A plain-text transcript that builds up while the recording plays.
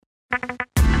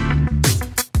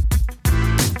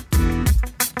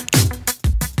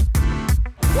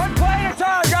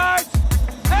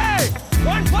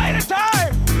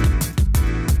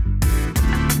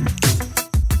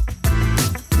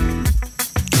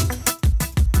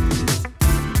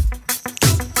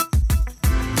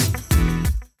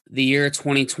The year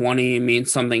 2020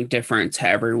 means something different to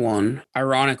everyone.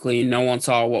 Ironically, no one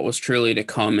saw what was truly to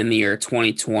come in the year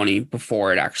 2020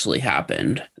 before it actually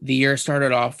happened. The year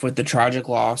started off with the tragic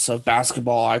loss of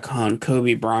basketball icon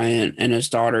Kobe Bryant and his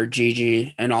daughter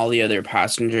Gigi and all the other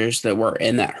passengers that were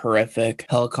in that horrific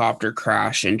helicopter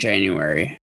crash in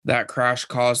January. That crash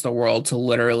caused the world to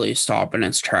literally stop in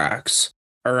its tracks.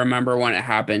 I remember when it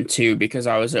happened too, because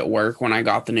I was at work when I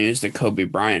got the news that Kobe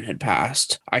Bryant had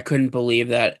passed. I couldn't believe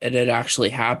that it had actually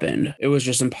happened. It was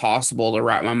just impossible to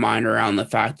wrap my mind around the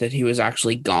fact that he was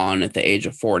actually gone at the age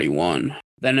of 41.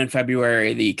 Then in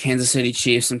February, the Kansas City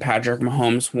Chiefs and Patrick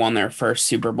Mahomes won their first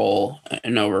Super Bowl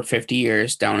in over 50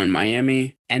 years down in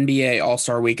Miami. NBA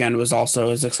All-Star Weekend was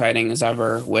also as exciting as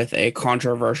ever, with a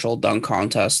controversial dunk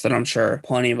contest that I'm sure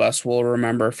plenty of us will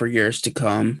remember for years to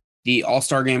come. The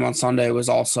All-Star game on Sunday was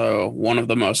also one of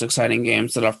the most exciting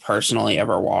games that I've personally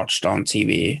ever watched on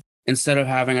TV. Instead of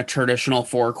having a traditional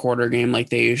 4-quarter game like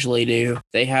they usually do,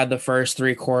 they had the first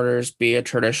 3 quarters be a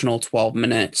traditional 12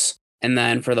 minutes. And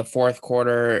then for the fourth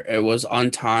quarter, it was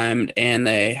untimed, and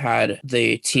they had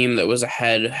the team that was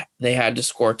ahead, they had to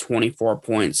score 24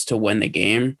 points to win the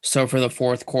game. So for the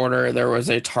fourth quarter, there was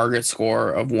a target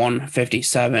score of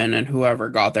 157, and whoever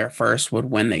got there first would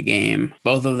win the game.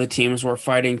 Both of the teams were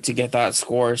fighting to get that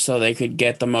score so they could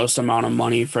get the most amount of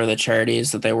money for the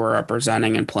charities that they were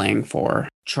representing and playing for.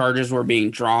 Charges were being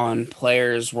drawn,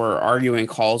 players were arguing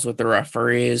calls with the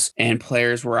referees, and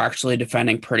players were actually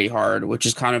defending pretty hard, which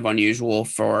is kind of unusual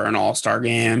for an all-star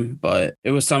game, but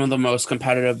it was some of the most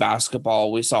competitive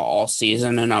basketball we saw all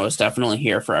season, and I was definitely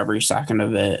here for every second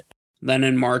of it. Then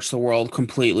in March, the world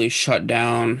completely shut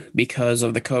down because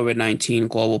of the COVID-19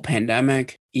 global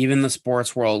pandemic. Even the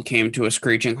sports world came to a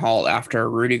screeching halt after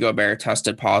Rudy Gobert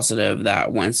tested positive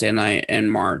that Wednesday night in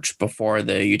March before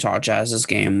the Utah Jazz's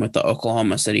game with the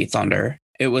Oklahoma City Thunder.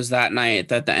 It was that night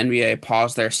that the NBA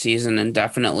paused their season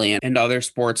indefinitely, and other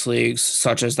sports leagues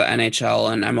such as the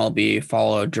NHL and MLB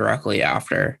followed directly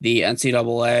after. The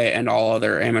NCAA and all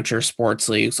other amateur sports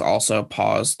leagues also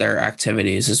paused their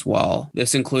activities as well.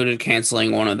 This included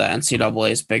canceling one of the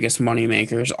NCAA's biggest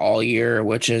moneymakers all year,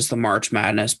 which is the March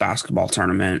Madness basketball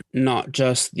tournament. Not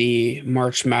just the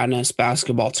March Madness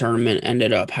basketball tournament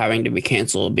ended up having to be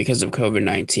canceled because of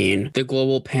COVID-19. The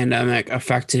global pandemic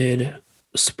affected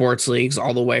sports leagues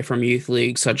all the way from youth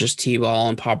leagues such as T-ball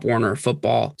and Pop Warner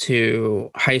football to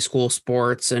high school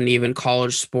sports and even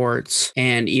college sports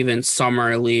and even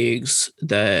summer leagues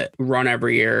that run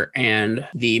every year. And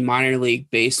the minor league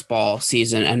baseball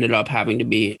season ended up having to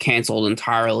be canceled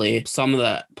entirely. Some of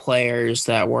the players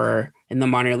that were in the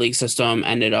minor league system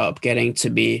ended up getting to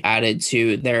be added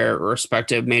to their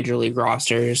respective major league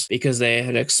rosters because they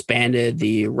had expanded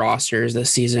the rosters this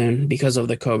season because of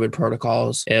the COVID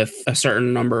protocols. If a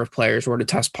certain number of players were to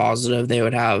test positive, they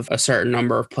would have a certain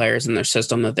number of players in their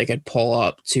system that they could pull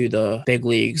up to the big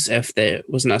leagues if it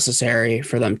was necessary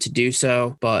for them to do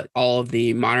so. But all of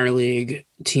the minor league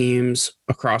teams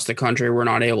across the country were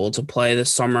not able to play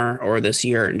this summer or this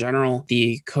year in general.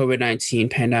 The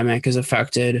COVID-19 pandemic has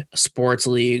affected sports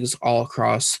leagues all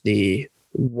across the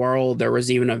world. There was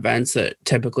even events that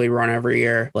typically run every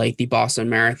year, like the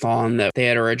Boston Marathon, that they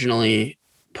had originally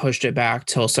pushed it back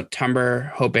till September,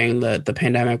 hoping that the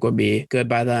pandemic would be good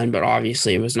by then, but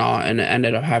obviously it was not, and it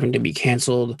ended up having to be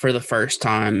canceled for the first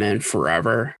time in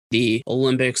forever. The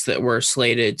Olympics that were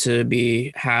slated to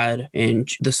be had in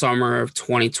the summer of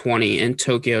 2020 in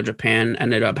Tokyo, Japan,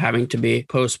 ended up having to be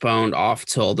postponed off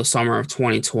till the summer of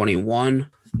 2021.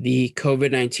 The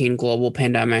COVID-19 global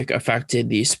pandemic affected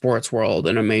the sports world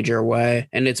in a major way,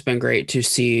 and it's been great to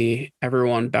see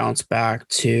everyone bounce back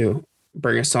to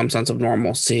bring us some sense of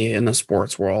normalcy in the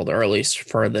sports world, or at least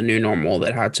for the new normal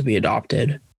that had to be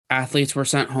adopted. Athletes were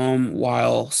sent home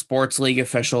while sports league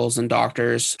officials and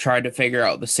doctors tried to figure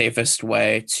out the safest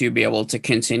way to be able to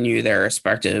continue their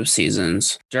respective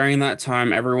seasons. During that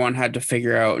time, everyone had to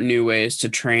figure out new ways to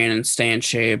train and stay in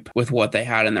shape with what they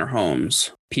had in their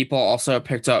homes. People also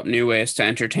picked up new ways to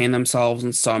entertain themselves,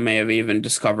 and some may have even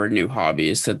discovered new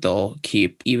hobbies that they'll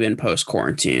keep even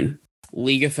post-quarantine.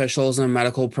 League officials and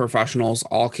medical professionals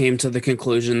all came to the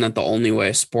conclusion that the only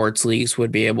way sports leagues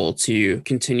would be able to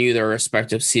continue their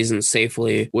respective seasons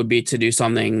safely would be to do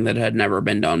something that had never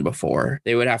been done before.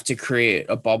 They would have to create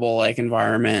a bubble-like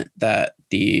environment that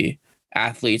the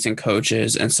athletes and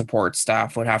coaches and support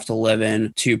staff would have to live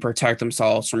in to protect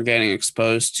themselves from getting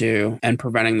exposed to and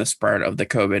preventing the spread of the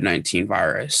COVID-19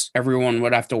 virus. Everyone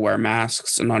would have to wear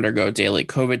masks and undergo daily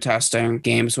COVID testing.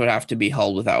 Games would have to be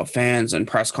held without fans, and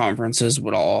press conferences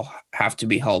would all have to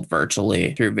be held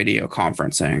virtually through video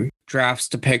conferencing. Drafts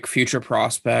to pick future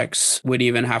prospects would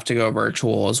even have to go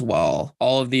virtual as well.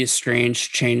 All of these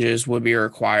strange changes would be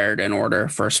required in order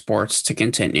for sports to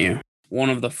continue. One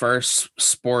of the first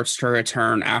sports to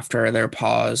return after their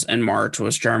pause in March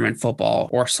was German football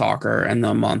or soccer in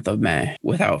the month of May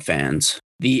without fans.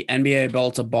 The NBA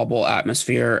built a bubble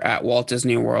atmosphere at Walt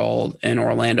Disney World in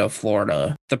Orlando,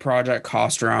 Florida. The project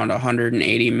cost around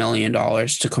 $180 million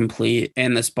to complete,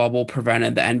 and this bubble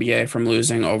prevented the NBA from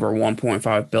losing over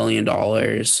 $1.5 billion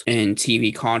in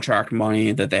TV contract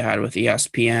money that they had with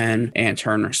ESPN and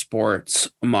Turner Sports,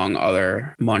 among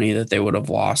other money that they would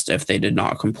have lost if they did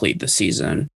not complete the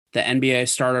season. The NBA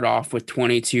started off with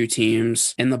 22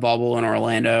 teams in the bubble in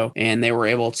Orlando, and they were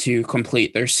able to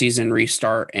complete their season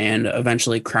restart and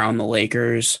eventually crown the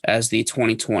Lakers as the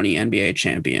 2020 NBA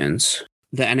champions.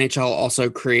 The NHL also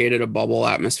created a bubble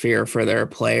atmosphere for their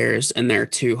players in their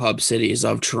two hub cities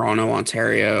of Toronto,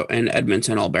 Ontario, and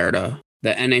Edmonton, Alberta.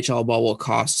 The NHL bubble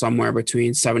cost somewhere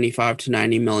between $75 to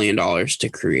 $90 million to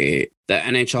create. The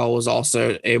NHL was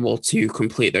also able to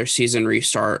complete their season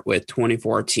restart with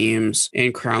 24 teams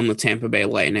and crown the Tampa Bay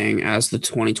Lightning as the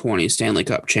 2020 Stanley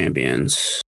Cup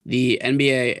champions. The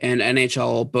NBA and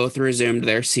NHL both resumed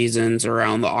their seasons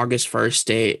around the August 1st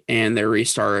date, and their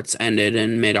restarts ended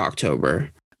in mid-October.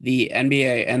 The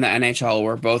NBA and the NHL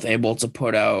were both able to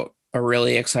put out a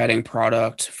really exciting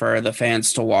product for the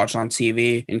fans to watch on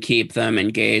TV and keep them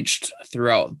engaged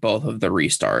throughout both of the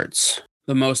restarts.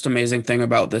 The most amazing thing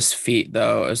about this feat,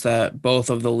 though, is that both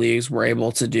of the leagues were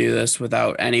able to do this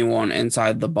without anyone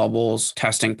inside the bubbles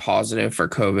testing positive for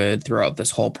COVID throughout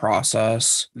this whole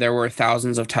process. There were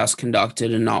thousands of tests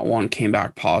conducted and not one came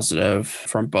back positive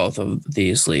from both of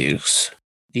these leagues.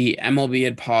 The MLB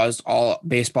had paused all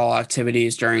baseball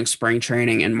activities during spring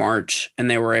training in March,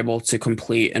 and they were able to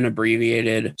complete an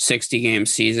abbreviated 60-game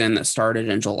season that started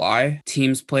in July.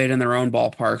 Teams played in their own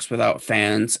ballparks without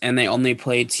fans, and they only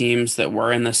played teams that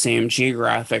were in the same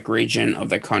geographic region of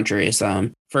the country as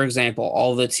them. For example,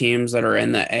 all the teams that are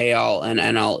in the AL and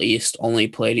NL East only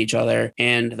played each other,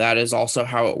 and that is also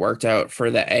how it worked out for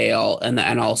the AL and the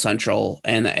NL Central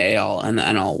and the AL and the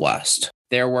NL West.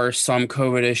 There were some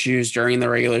COVID issues during the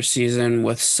regular season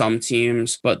with some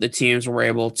teams, but the teams were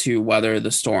able to weather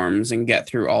the storms and get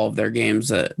through all of their games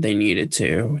that they needed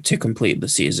to complete the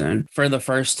season. For the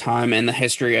first time in the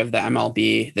history of the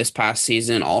MLB, this past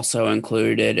season also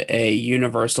included a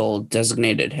universal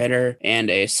designated hitter and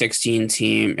a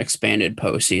 16-team expanded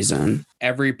postseason.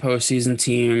 Every postseason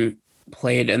team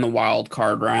played in the wild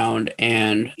card round,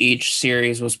 and each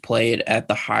series was played at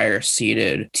the higher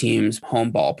seeded team's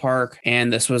home ballpark,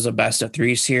 and this was a best of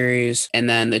 3 series. And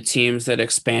then the teams that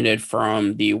expanded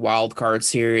from the wild card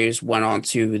series went on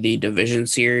to the division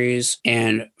series,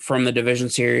 and from the division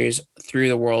series through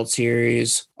the World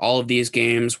Series, all of these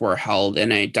games were held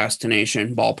in a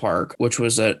destination ballpark, which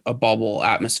was a bubble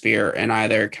atmosphere in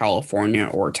either California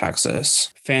or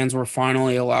Texas. Fans were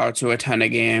finally allowed to attend a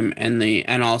game in the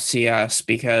NLCS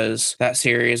because that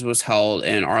series was held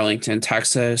in Arlington,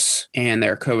 Texas, and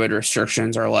their COVID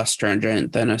restrictions are less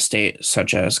stringent than a state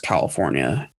such as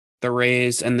California. The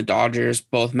Rays and the Dodgers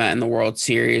both met in the World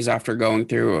Series after going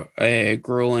through a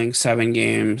grueling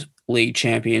 7-game league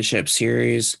championship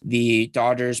series. The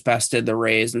Dodgers bested the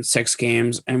Rays in 6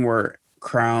 games and were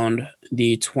crowned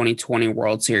the 2020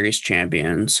 World Series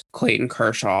champions. Clayton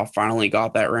Kershaw finally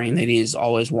got that ring that he's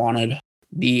always wanted.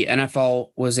 The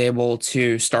NFL was able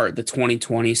to start the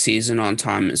 2020 season on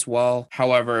time as well.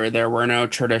 However, there were no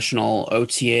traditional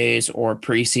OTAs or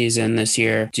preseason this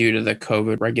year due to the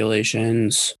COVID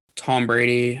regulations. Tom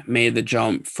Brady made the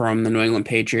jump from the New England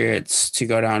Patriots to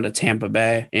go down to Tampa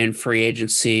Bay in free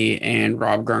agency, and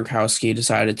Rob Gronkowski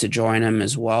decided to join him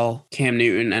as well. Cam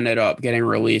Newton ended up getting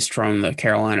released from the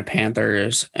Carolina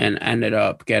Panthers and ended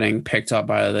up getting picked up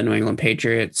by the New England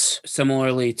Patriots.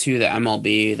 Similarly to the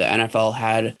MLB, the NFL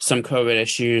had some COVID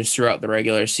issues throughout the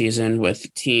regular season,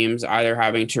 with teams either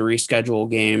having to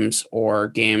reschedule games or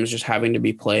games just having to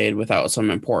be played without some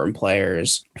important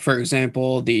players. For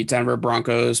example, the Denver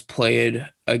Broncos played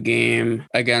a game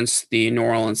against the New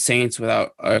Orleans Saints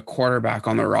without a quarterback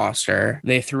on the roster.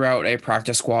 They threw out a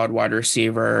practice squad wide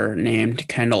receiver named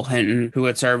Kendall Hinton, who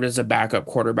had served as a backup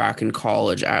quarterback in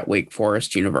college at Wake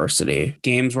Forest University.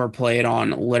 Games were played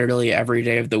on literally every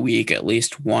day of the week, at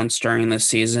least once during this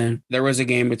season. There was a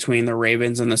game between the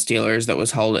Ravens and the Steelers that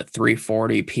was held at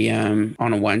 3:40 p.m.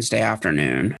 on a Wednesday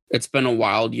afternoon. It's been a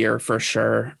wild year for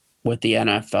sure with the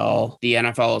NFL. The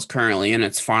NFL is currently in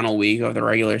its final week of the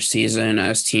regular season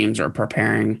as teams are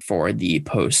preparing for the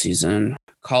postseason.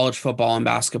 College football and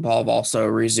basketball have also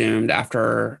resumed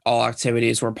after all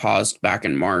activities were paused back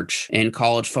in March. In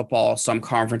college football, some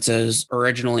conferences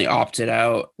originally opted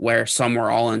out, where some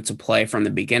were all into play from the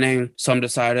beginning. Some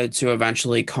decided to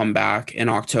eventually come back in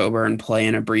October and play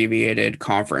an abbreviated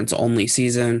conference-only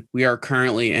season. We are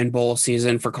currently in bowl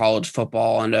season for college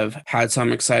football and have had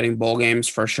some exciting bowl games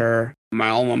for sure. My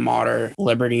alma mater,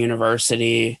 Liberty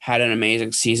University, had an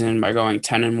amazing season by going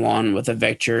 10-1 with a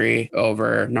victory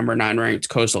over number 9 ranked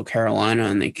Coastal Carolina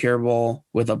in the Cure Bowl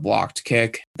with a blocked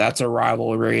kick. That's a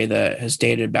rivalry that has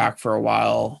dated back for a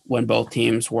while when both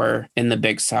teams were in the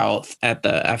Big South at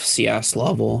the FCS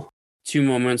level. Two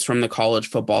moments from the college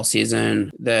football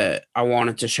season that I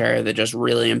wanted to share that just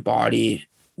really embody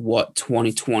what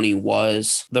 2020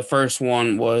 was. The first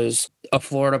one was a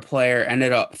Florida player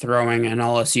ended up throwing an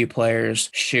LSU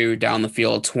player's shoe down the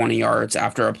field 20 yards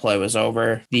after a play was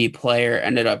over. The player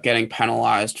ended up getting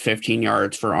penalized 15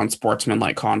 yards for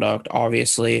unsportsmanlike conduct.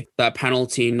 Obviously, that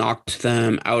penalty knocked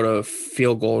them out of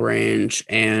field goal range,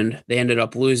 and they ended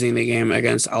up losing the game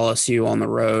against LSU on the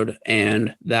road,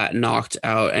 and that knocked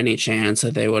out any chance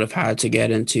that they would have had to get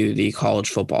into the college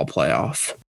football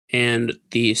playoff. And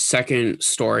the second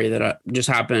story that just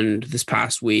happened this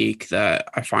past week that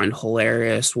I find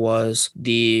hilarious was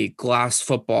the glass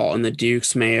football in the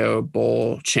Duke's Mayo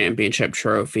Bowl championship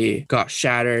trophy got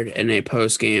shattered in a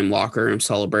post-game locker room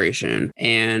celebration,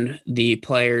 and the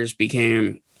players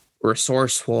became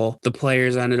resourceful. The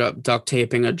players ended up duct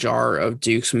taping a jar of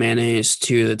Duke's mayonnaise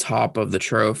to the top of the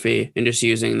trophy and just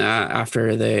using that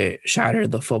after they shattered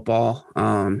the football.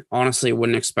 Honestly,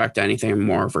 wouldn't expect anything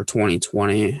more for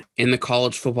 2020. In the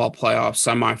college football playoff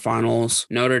semifinals,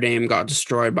 Notre Dame got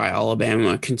destroyed by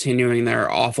Alabama, continuing their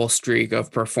awful streak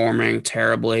of performing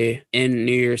terribly in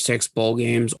New Year's Six bowl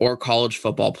games or college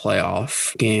football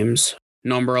playoff games.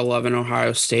 Number 11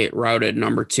 Ohio State routed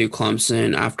number 2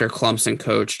 Clemson after Clemson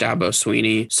coach Dabo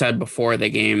Swinney said before the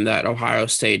game that Ohio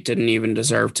State didn't even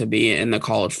deserve to be in the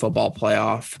college football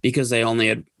playoff because they only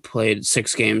had played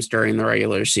 6 games during the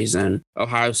regular season.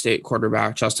 Ohio State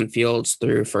quarterback Justin Fields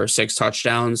threw for 6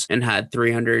 touchdowns and had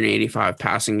 385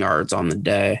 passing yards on the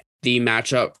day. The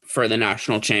matchup for the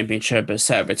national championship is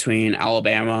set between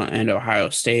Alabama and Ohio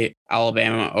State.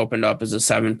 Alabama opened up as a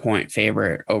 7-point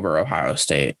favorite over Ohio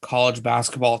State. College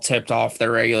basketball tipped off their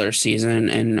regular season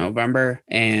in November,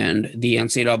 and the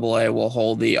NCAA will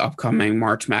hold the upcoming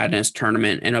March Madness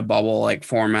tournament in a bubble-like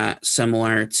format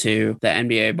similar to the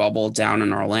NBA bubble down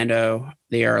in Orlando.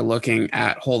 They are looking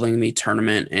at holding the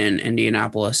tournament in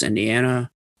Indianapolis,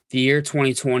 Indiana. The year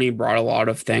 2020 brought a lot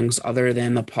of things other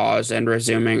than the pause and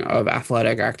resuming of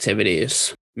athletic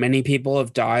activities. Many people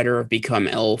have died or have become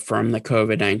ill from the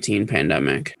COVID-19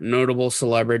 pandemic. Notable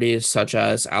celebrities such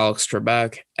as Alex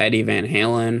Trebek, Eddie Van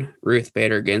Halen, Ruth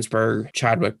Bader Ginsburg,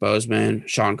 Chadwick Boseman,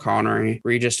 Sean Connery,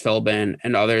 Regis Philbin,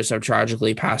 and others have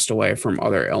tragically passed away from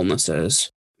other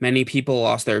illnesses. Many people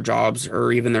lost their jobs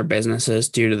or even their businesses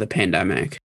due to the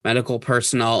pandemic. Medical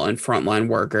personnel and frontline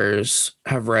workers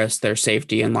have risked their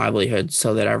safety and livelihood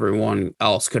so that everyone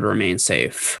else could remain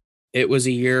safe. It was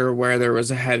a year where there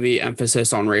was a heavy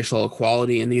emphasis on racial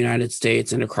equality in the United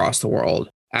States and across the world.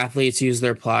 Athletes use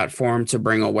their platform to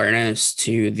bring awareness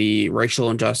to the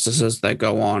racial injustices that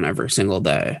go on every single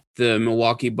day. The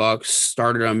Milwaukee Bucks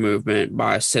started a movement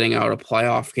by sitting out a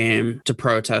playoff game to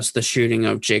protest the shooting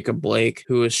of Jacob Blake,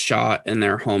 who was shot in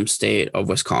their home state of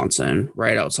Wisconsin,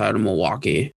 right outside of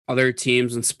Milwaukee. Other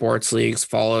teams and sports leagues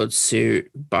followed suit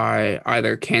by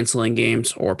either canceling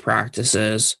games or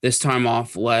practices. This time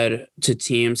off led to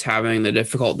teams having the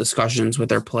difficult discussions with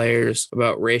their players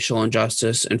about racial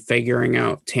injustice and figuring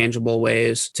out tangible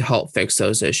ways to help fix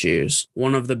those issues.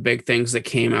 One of the big things that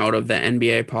came out of the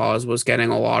NBA pause was getting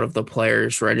a lot of the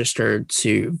players registered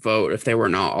to vote if they were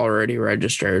not already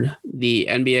registered. The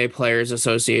NBA Players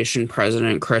Association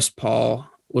president Chris Paul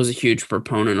was a huge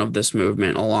proponent of this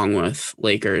movement, along with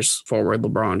Lakers forward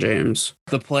LeBron James.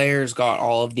 The players got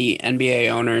all of the NBA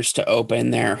owners to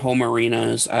open their home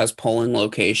arenas as polling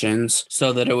locations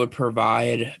so that it would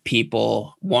provide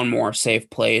people one more safe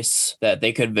place that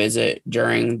they could visit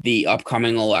during the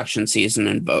upcoming election season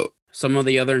and vote. Some of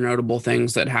the other notable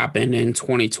things that happened in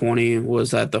 2020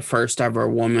 was that the first ever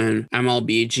woman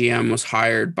MLB GM was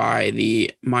hired by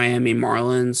the Miami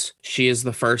Marlins. She is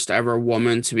the first ever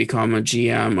woman to become a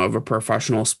GM of a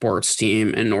professional sports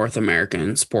team in North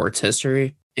American sports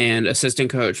history. And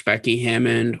assistant coach Becky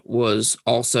Hammond was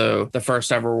also the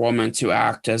first ever woman to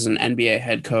act as an NBA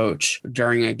head coach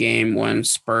during a game when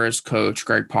Spurs coach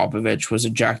Greg Popovich was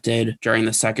ejected during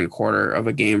the second quarter of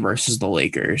a game versus the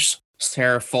Lakers.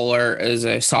 Sarah Fuller is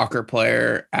a soccer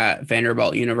player at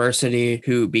Vanderbilt University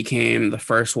who became the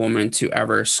first woman to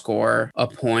ever score a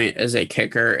point as a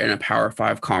kicker in a Power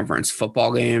 5 conference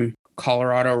football game.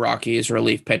 Colorado Rockies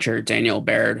relief pitcher Daniel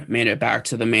Baird made it back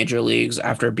to the major leagues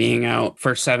after being out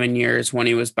for 7 years when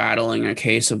he was battling a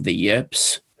case of the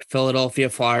yips. Philadelphia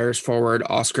Flyers forward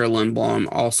Oscar Lindblom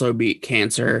also beat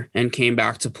cancer and came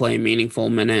back to play meaningful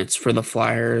minutes for the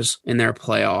Flyers in their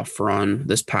playoff run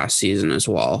this past season as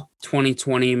well.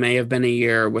 2020 may have been a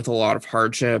year with a lot of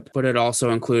hardship, but it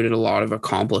also included a lot of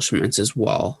accomplishments as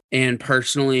well. And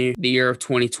personally, the year of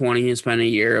 2020 has been a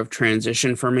year of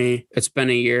transition for me. It's been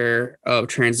a year of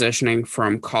transitioning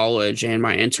from college and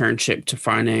my internship to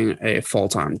finding a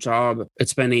full-time job.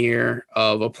 It's been a year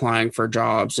of applying for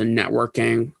jobs and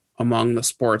networking among the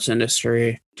sports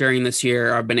industry. During this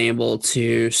year, I've been able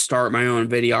to start my own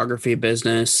videography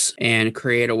business and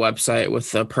create a website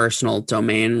with a personal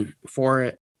domain for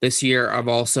it. This year, I've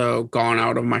also gone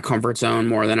out of my comfort zone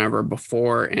more than ever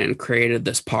before and created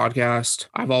this podcast.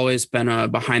 I've always been a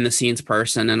behind the scenes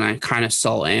person, and I kind of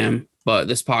still am. But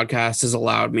this podcast has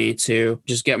allowed me to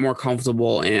just get more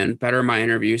comfortable and better my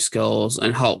interview skills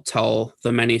and help tell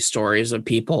the many stories of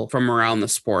people from around the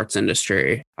sports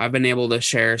industry. I've been able to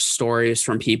share stories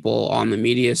from people on the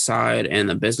media side and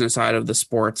the business side of the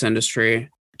sports industry.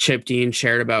 Chip Dean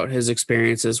shared about his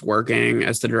experiences working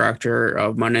as the director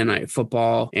of Monday Night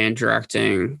Football and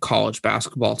directing college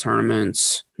basketball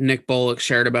tournaments. Nick Bullock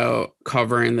shared about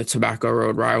covering the Tobacco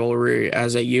Road rivalry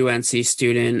as a UNC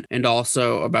student and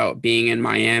also about being in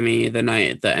Miami the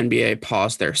night the NBA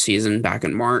paused their season back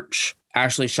in March.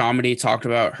 Ashley Shamedy talked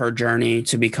about her journey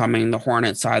to becoming the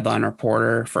Hornets sideline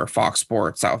reporter for Fox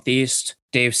Sports Southeast.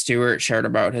 Dave Stewart shared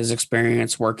about his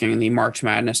experience working in the March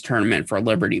Madness tournament for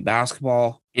Liberty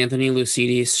Basketball. Anthony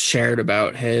Lucidis shared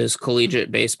about his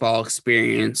collegiate baseball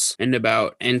experience and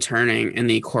about interning in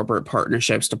the corporate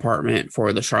partnerships department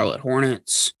for the Charlotte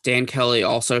Hornets. Dan Kelly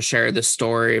also shared the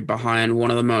story behind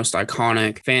one of the most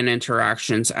iconic fan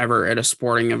interactions ever at a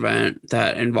sporting event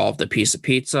that involved a piece of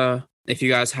pizza. If you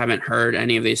guys haven't heard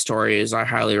any of these stories, I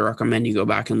highly recommend you go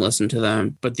back and listen to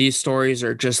them. But these stories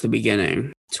are just the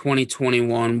beginning.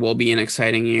 2021 will be an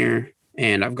exciting year,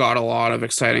 and I've got a lot of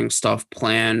exciting stuff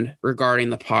planned regarding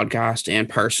the podcast and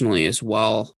personally as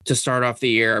well. To start off the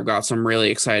year, I've got some really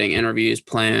exciting interviews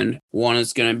planned. One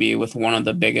is going to be with one of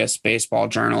the biggest baseball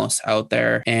journalists out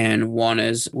there, and one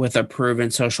is with a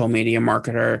proven social media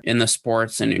marketer in the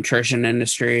sports and nutrition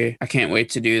industry. I can't wait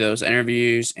to do those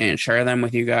interviews and share them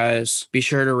with you guys. Be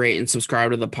sure to rate and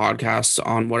subscribe to the podcast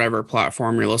on whatever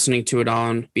platform you're listening to it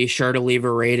on. Be sure to leave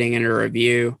a rating and a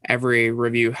review. Every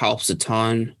review helps a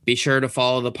ton. Be sure to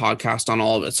follow the podcast on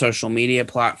all of its social media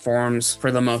platforms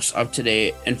for the most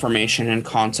up-to-date information and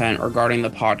content regarding the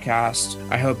podcast.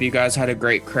 I hope you guys had a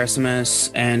great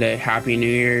Christmas and a happy New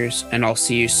Year's, and I'll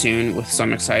see you soon with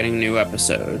some exciting new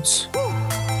episodes.